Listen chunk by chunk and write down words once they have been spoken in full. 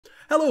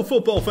Hello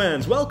football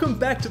fans, welcome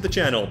back to the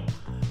channel.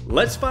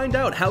 Let's find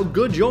out how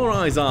good your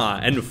eyes are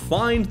and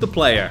find the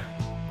player.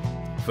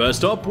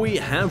 First up we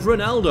have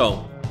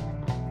Ronaldo.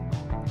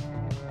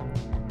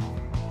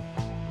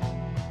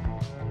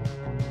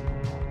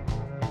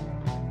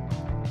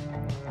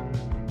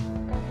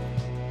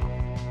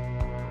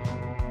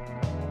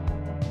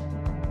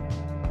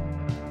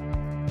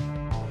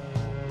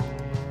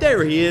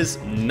 There he is,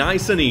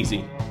 nice and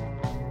easy.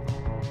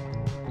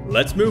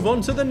 Let's move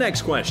on to the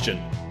next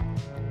question.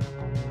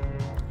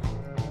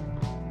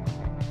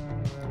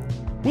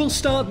 We'll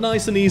start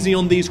nice and easy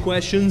on these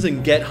questions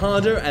and get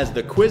harder as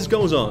the quiz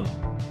goes on.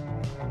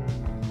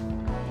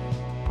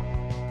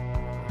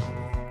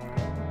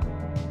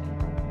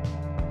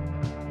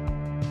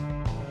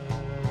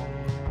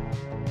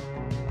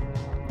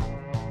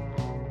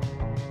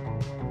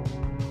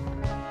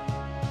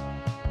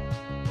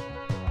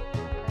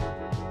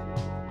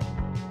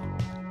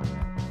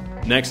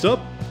 Next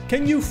up,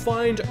 can you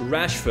find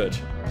Rashford?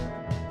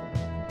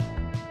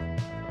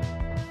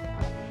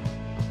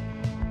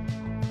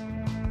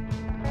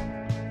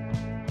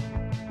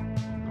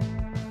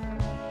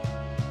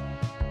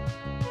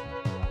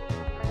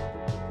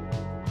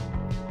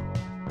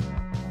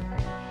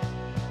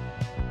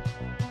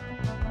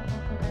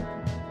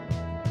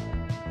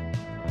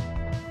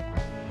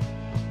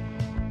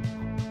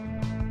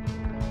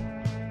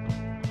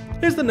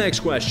 Here's the next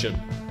question.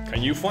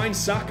 Can you find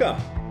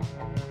Saka?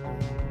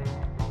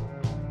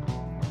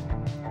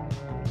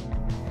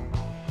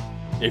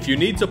 If you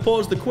need to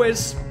pause the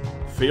quiz,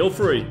 feel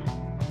free.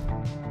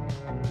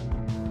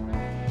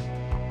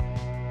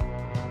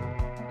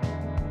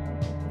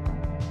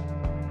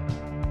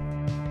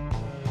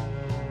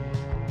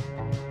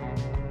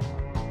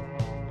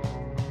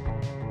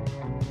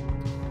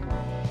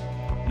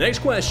 Next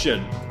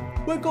question.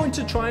 We're going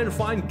to try and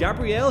find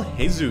Gabriel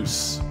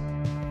Jesus.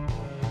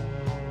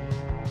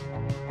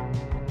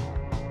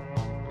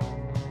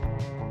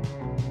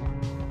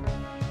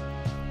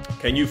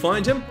 Can you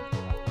find him?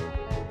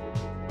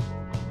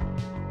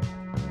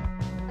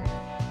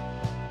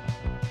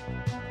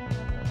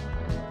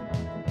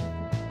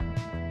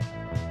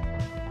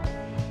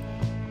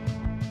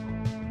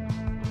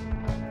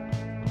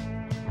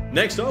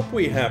 Next up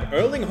we have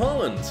Erling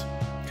Haaland.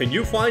 Can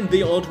you find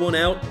the odd one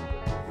out?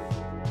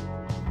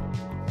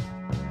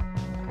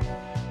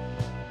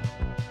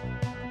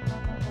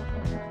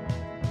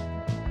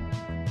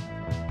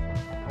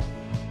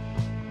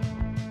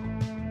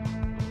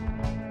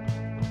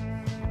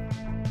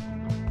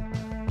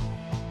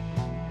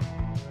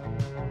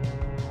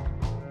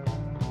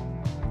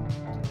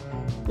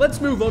 Let's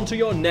move on to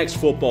your next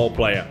football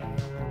player.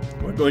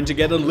 We're going to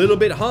get a little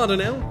bit harder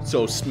now,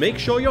 so make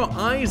sure your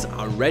eyes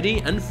are ready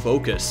and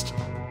focused.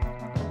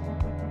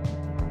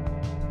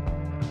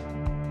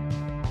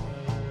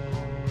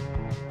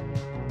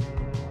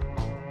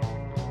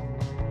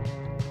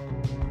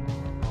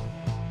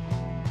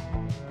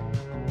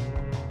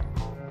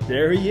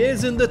 There he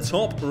is in the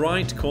top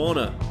right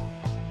corner.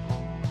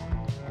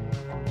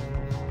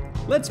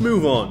 Let's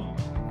move on.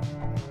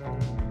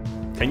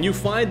 Can you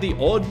find the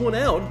odd one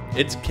out?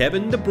 It's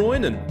Kevin De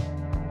Bruyne.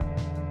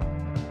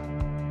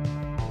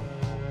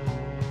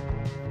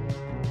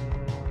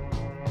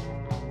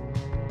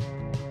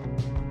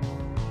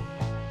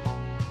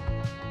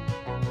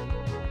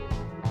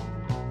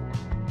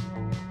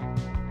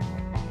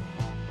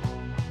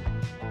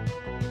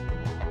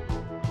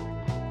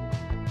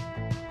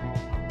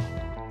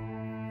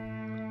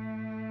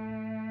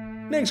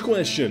 Next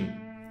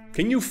question.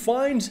 Can you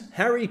find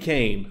Harry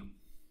Kane?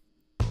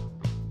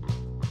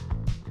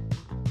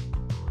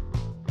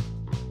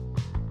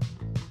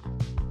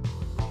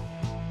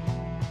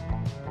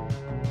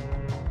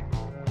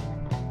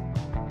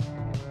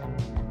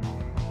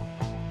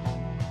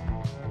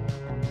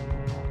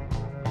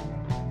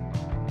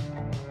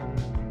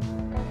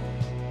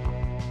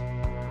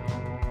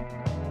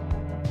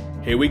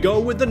 Here we go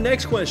with the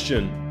next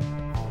question.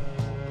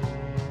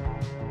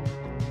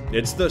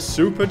 It's the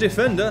super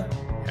defender,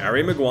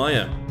 Harry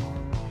Maguire.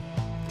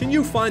 Can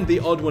you find the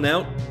odd one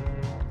out?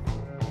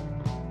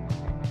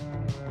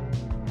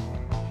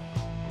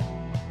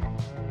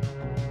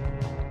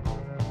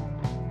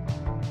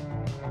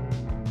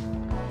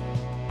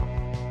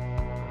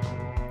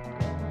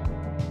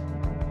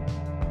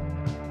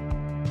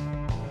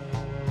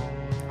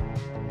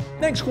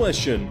 Next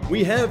question,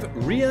 we have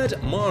Riyad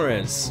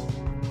Mahrez.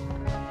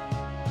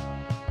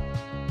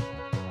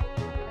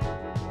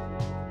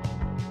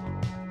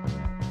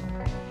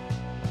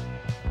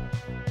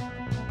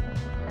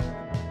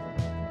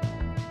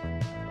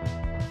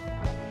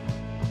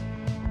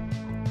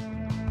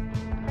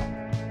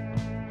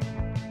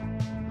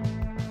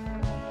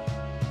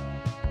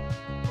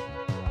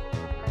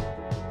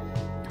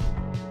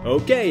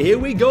 Okay, here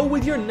we go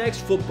with your next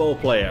football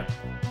player.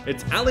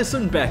 It's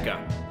Alisson Becker.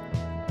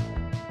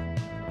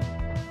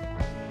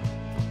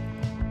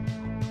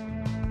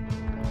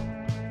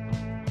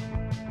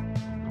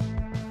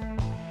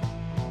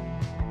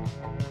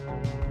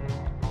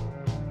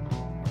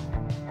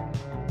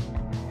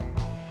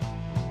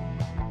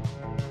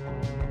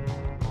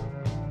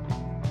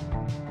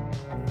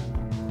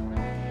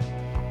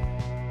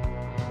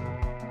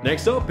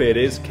 Next up, it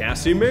is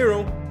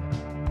Casemiro.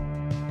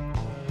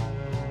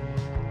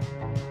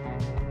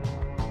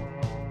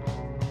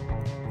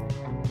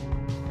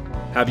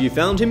 Have you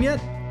found him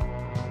yet?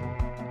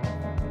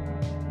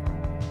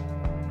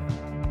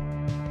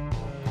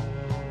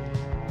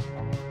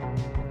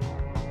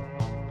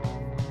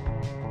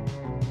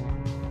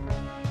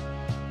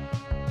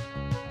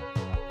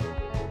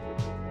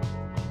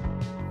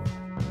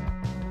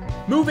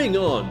 Moving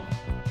on.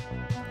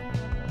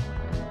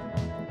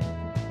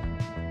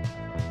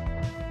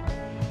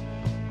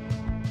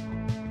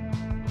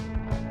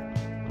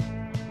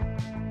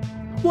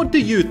 What do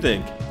you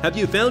think? Have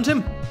you found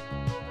him?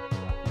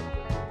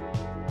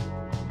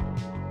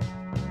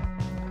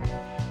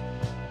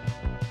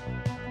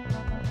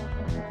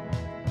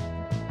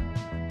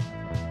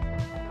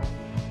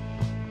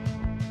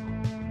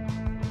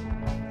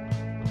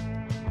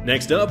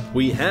 Next up,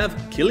 we have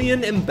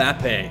Kylian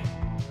Mbappe.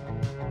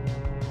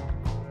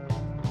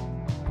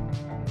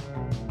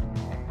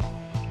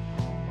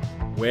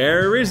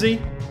 Where is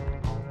he?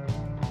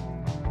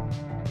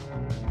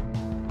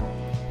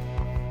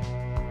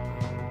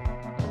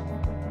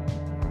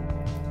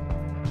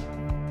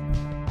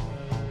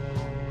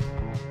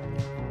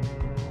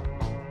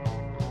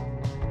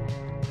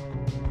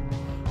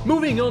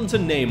 Moving on to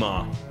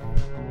Neymar.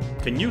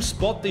 Can you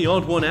spot the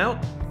odd one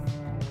out?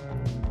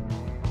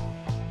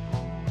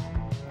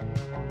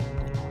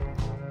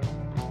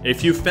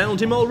 If you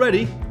found him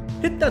already,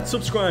 hit that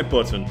subscribe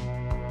button.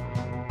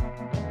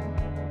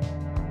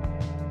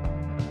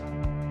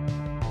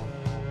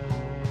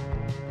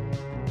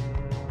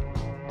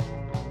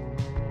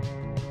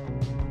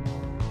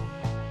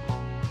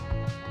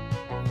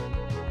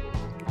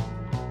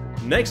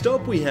 Next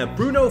up, we have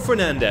Bruno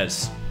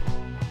Fernandes.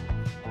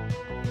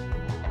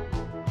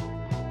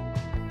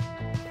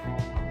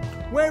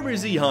 Where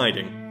is he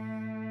hiding?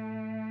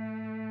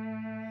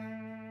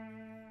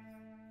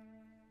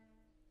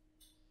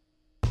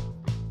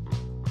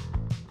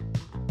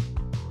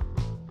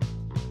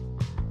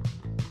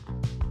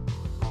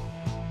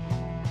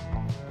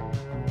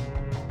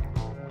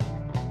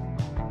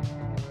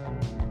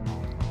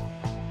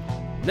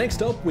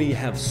 Next up, we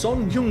have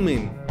Son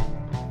Heung-min.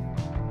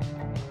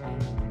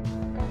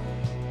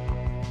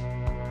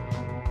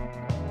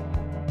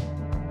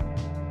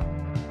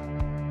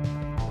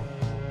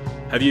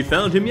 Have you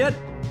found him yet?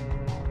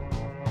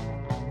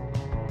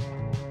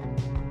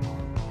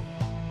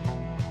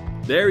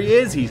 There he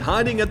is, he's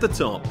hiding at the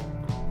top.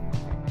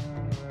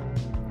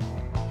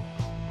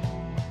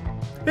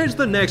 Here's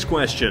the next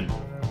question.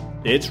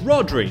 It's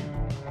Rodri.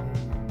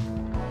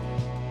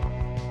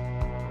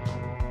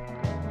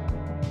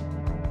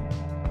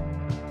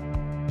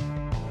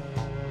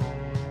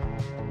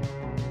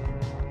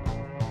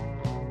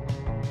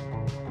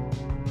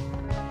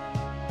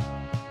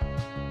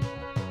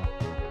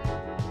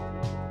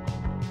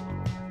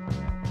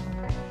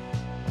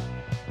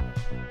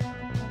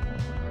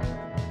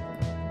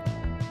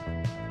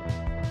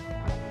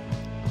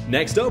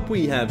 Next up,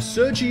 we have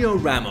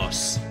Sergio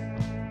Ramos.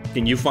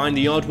 Can you find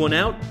the odd one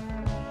out?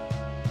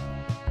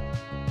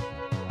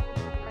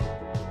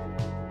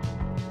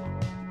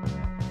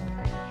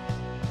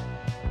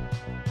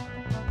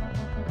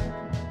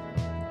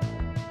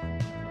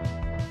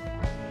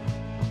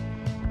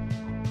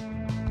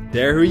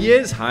 There he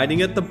is,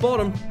 hiding at the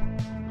bottom.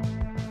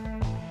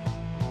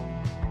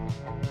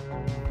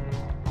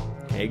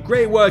 Okay,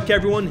 great work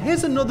everyone.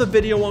 Here's another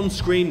video on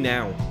screen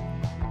now.